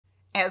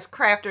As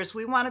crafters,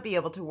 we want to be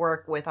able to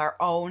work with our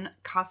own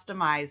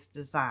customized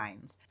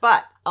designs.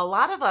 But a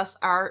lot of us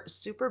are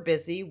super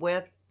busy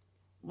with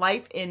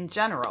life in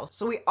general,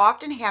 so we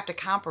often have to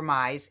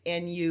compromise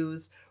and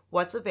use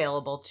what's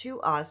available to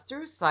us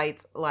through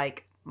sites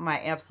like my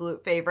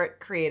absolute favorite,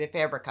 Creative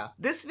Fabrica.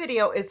 This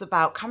video is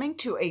about coming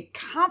to a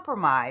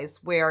compromise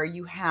where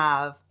you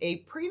have a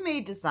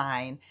pre-made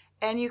design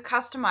and you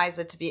customize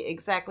it to be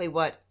exactly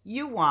what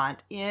you want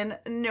in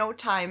no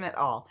time at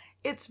all.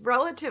 It's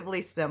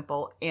relatively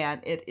simple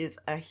and it is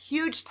a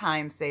huge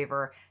time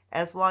saver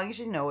as long as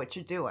you know what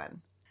you're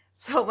doing.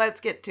 So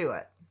let's get to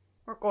it.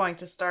 We're going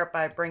to start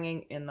by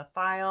bringing in the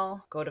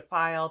file, go to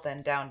File,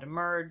 then down to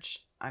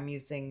Merge. I'm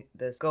using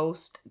this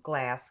Ghost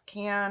Glass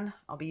can.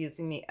 I'll be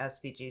using the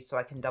SVG so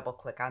I can double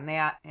click on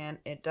that, and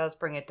it does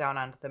bring it down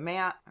onto the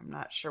mat. I'm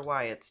not sure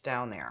why it's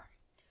down there.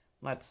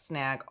 Let's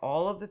snag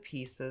all of the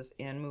pieces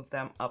and move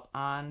them up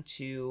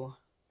onto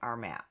our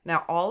mat.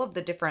 Now all of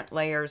the different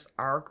layers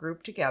are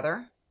grouped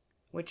together,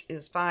 which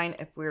is fine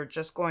if we're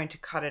just going to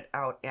cut it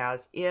out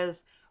as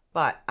is.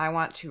 But I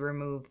want to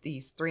remove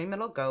these three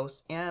middle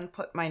ghosts and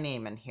put my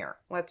name in here.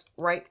 Let's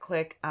right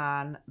click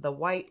on the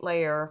white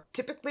layer.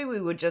 Typically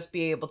we would just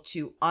be able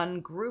to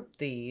ungroup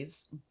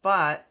these,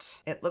 but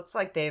it looks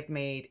like they've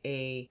made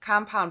a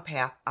compound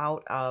path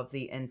out of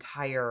the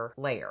entire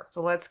layer.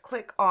 So let's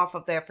click off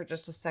of that for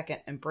just a second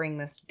and bring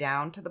this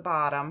down to the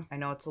bottom. I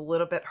know it's a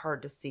little bit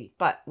hard to see,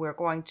 but we're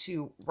going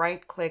to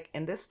right click,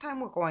 and this time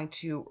we're going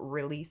to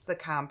release the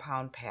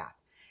compound path.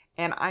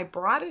 And I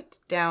brought it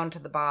down to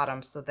the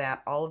bottom so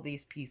that all of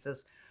these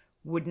pieces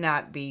would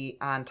not be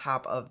on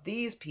top of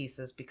these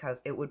pieces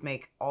because it would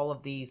make all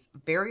of these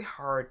very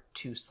hard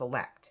to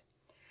select.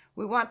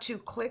 We want to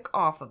click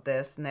off of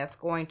this, and that's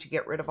going to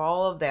get rid of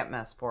all of that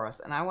mess for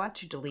us. And I want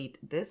to delete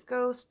this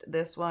ghost,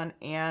 this one,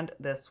 and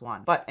this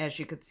one. But as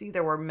you can see,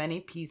 there were many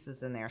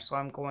pieces in there. So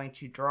I'm going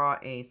to draw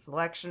a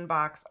selection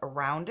box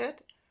around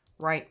it,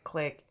 right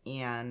click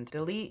and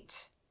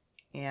delete.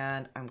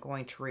 And I'm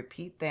going to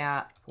repeat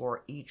that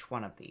for each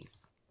one of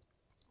these.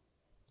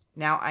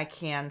 Now I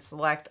can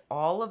select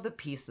all of the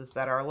pieces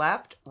that are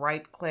left,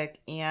 right click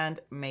and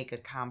make a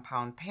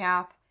compound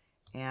path.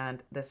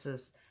 And this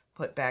is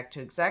put back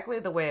to exactly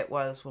the way it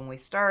was when we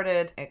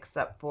started,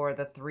 except for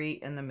the three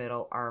in the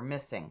middle are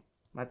missing.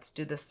 Let's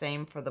do the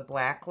same for the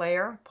black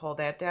layer. Pull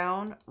that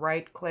down,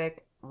 right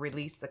click,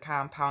 release the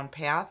compound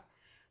path.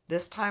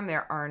 This time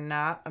there are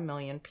not a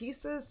million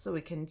pieces, so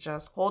we can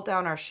just hold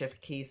down our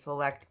shift key,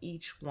 select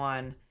each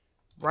one,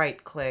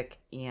 right click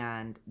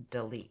and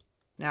delete.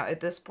 Now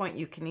at this point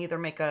you can either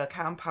make a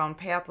compound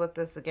path with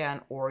this again,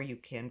 or you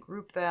can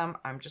group them.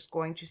 I'm just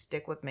going to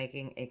stick with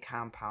making a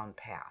compound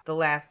path. The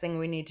last thing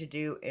we need to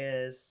do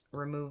is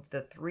remove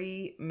the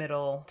three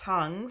middle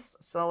tongues.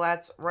 So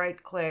let's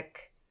right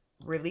click,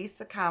 release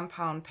the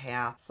compound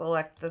path,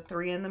 select the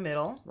three in the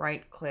middle,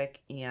 right click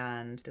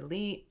and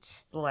delete,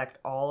 select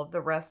all of the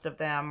rest of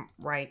them,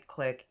 right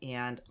click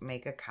and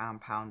make a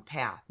compound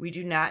path. We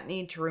do not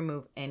need to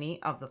remove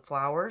any of the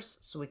flowers,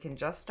 so we can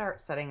just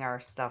start setting our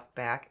stuff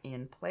back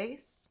in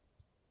place.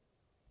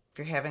 If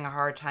you're having a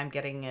hard time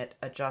getting it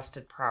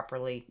adjusted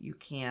properly, you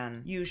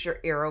can use your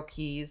arrow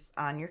keys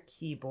on your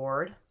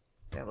keyboard.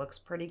 That looks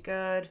pretty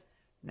good.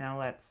 Now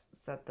let's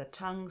set the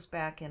tongues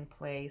back in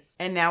place.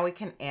 And now we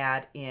can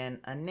add in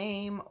a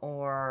name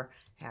or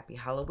Happy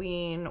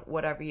Halloween,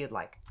 whatever you'd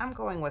like. I'm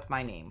going with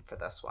my name for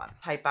this one.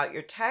 Type out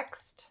your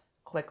text,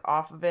 click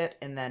off of it,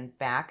 and then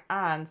back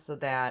on so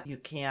that you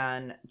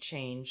can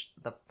change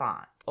the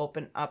font.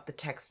 Open up the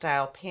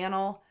textile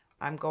panel.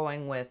 I'm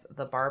going with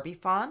the Barbie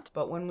font,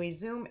 but when we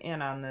zoom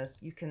in on this,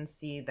 you can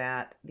see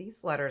that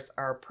these letters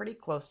are pretty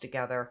close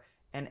together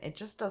and it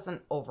just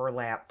doesn't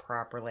overlap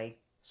properly.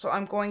 So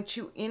I'm going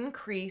to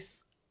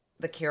increase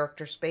the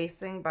character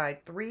spacing by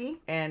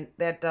 3, and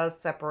that does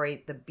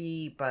separate the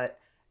B, but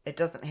it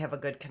doesn't have a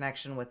good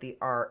connection with the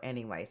R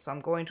anyway. So I'm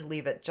going to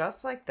leave it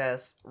just like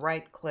this,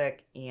 right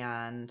click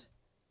and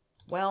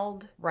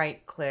weld,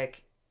 right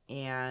click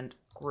and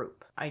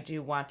group. I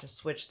do want to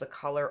switch the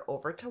color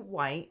over to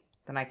white,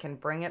 then I can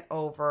bring it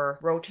over,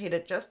 rotate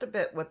it just a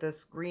bit with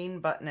this green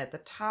button at the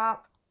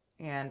top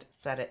and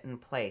set it in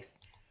place.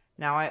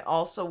 Now I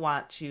also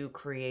want to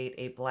create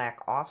a black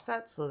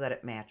offset so that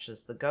it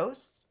matches the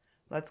ghosts.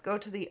 Let's go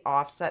to the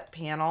offset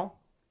panel,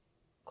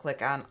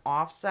 click on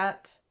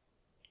offset,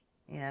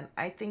 and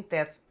I think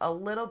that's a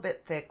little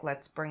bit thick.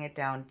 Let's bring it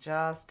down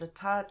just a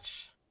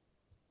touch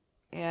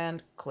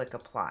and click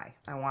apply.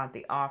 I want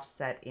the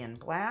offset in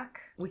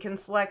black. We can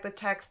select the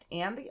text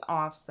and the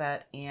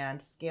offset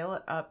and scale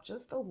it up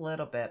just a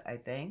little bit, I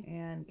think,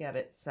 and get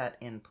it set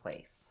in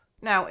place.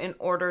 Now, in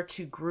order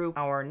to group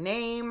our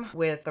name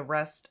with the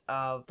rest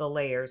of the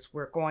layers,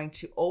 we're going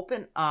to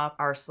open up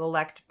our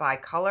Select by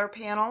Color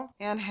panel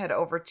and head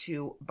over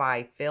to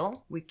By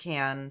Fill. We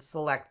can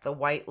select the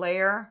white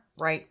layer,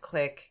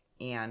 right-click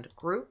and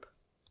group.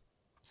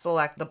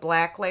 Select the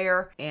black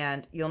layer,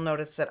 and you'll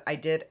notice that I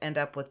did end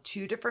up with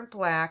 2 different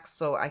blacks,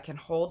 so I can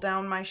hold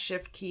down my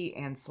Shift key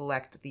and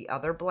select the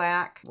other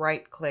black,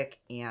 right-click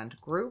and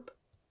group.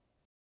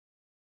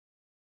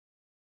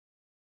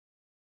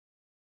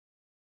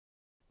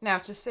 Now,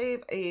 to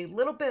save a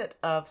little bit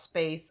of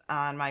space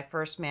on my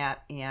first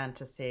mat and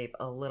to save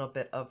a little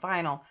bit of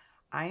vinyl,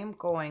 I am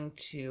going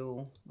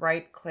to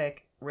right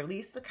click,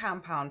 release the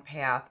compound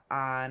path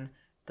on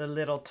the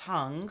little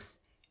tongues,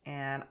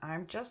 and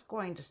I'm just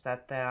going to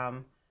set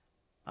them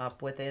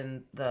up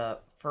within the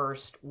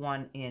first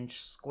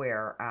 1-inch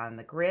square on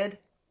the grid,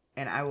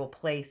 and I will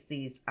place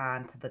these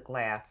onto the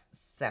glass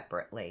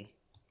separately.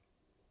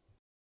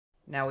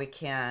 Now we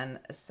can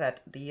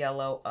set the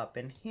yellow up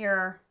in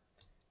here,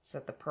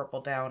 set the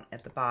purple down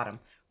at the bottom.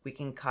 We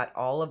can cut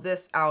all of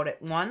this out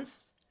at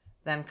once,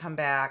 then come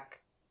back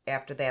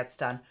after that's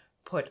done,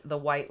 put the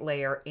white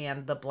layer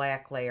and the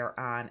black layer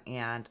on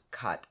and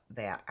cut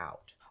that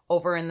out.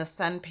 Over in the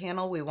send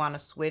panel, we want to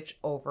switch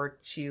over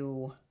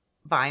to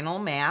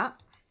vinyl mat.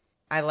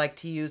 I like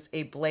to use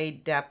a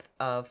blade depth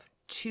of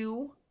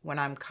 2 when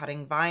I'm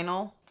cutting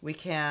vinyl. We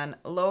can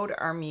load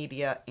our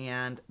media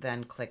and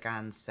then click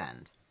on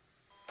send.